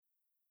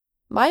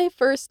My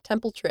first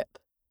temple trip.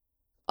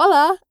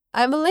 Hola,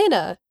 I'm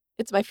Elena.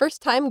 It's my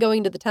first time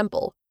going to the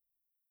temple.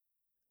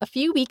 A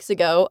few weeks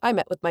ago, I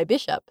met with my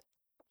bishop.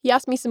 He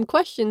asked me some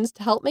questions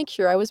to help make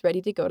sure I was ready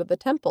to go to the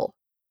temple.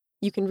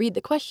 You can read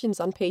the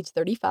questions on page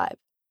 35.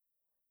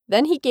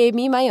 Then he gave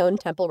me my own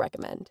temple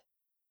recommend.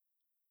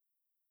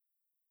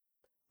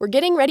 We're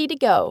getting ready to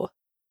go.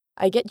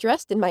 I get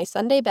dressed in my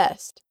Sunday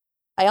best.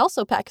 I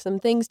also pack some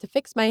things to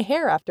fix my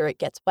hair after it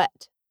gets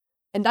wet.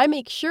 And I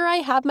make sure I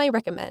have my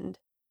recommend.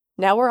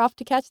 Now we're off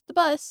to catch the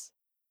bus.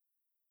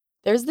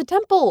 There's the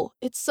temple.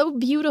 It's so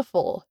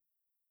beautiful.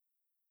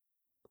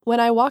 When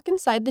I walk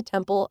inside the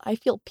temple, I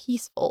feel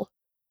peaceful.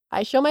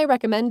 I show my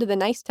recommend to the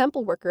nice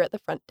temple worker at the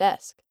front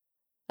desk.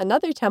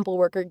 Another temple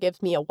worker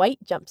gives me a white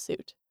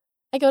jumpsuit.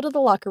 I go to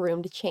the locker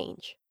room to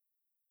change.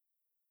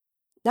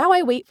 Now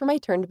I wait for my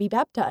turn to be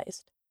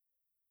baptized.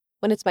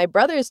 When it's my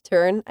brother's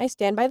turn, I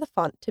stand by the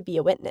font to be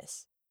a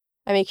witness.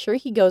 I make sure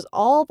he goes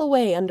all the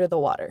way under the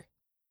water.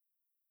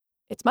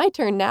 It's my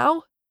turn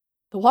now.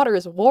 The water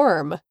is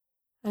warm.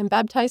 I'm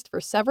baptized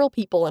for several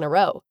people in a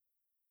row.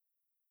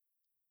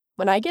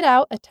 When I get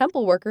out, a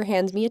temple worker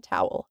hands me a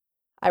towel.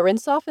 I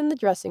rinse off in the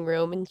dressing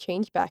room and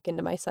change back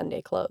into my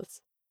Sunday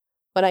clothes.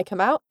 When I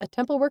come out, a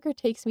temple worker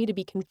takes me to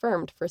be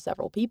confirmed for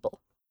several people.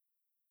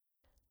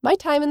 My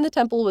time in the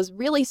temple was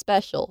really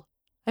special.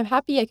 I'm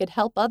happy I could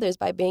help others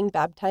by being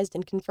baptized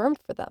and confirmed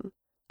for them.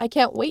 I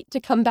can't wait to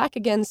come back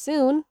again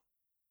soon.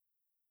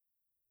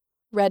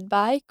 Read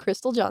by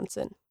Crystal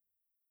Johnson.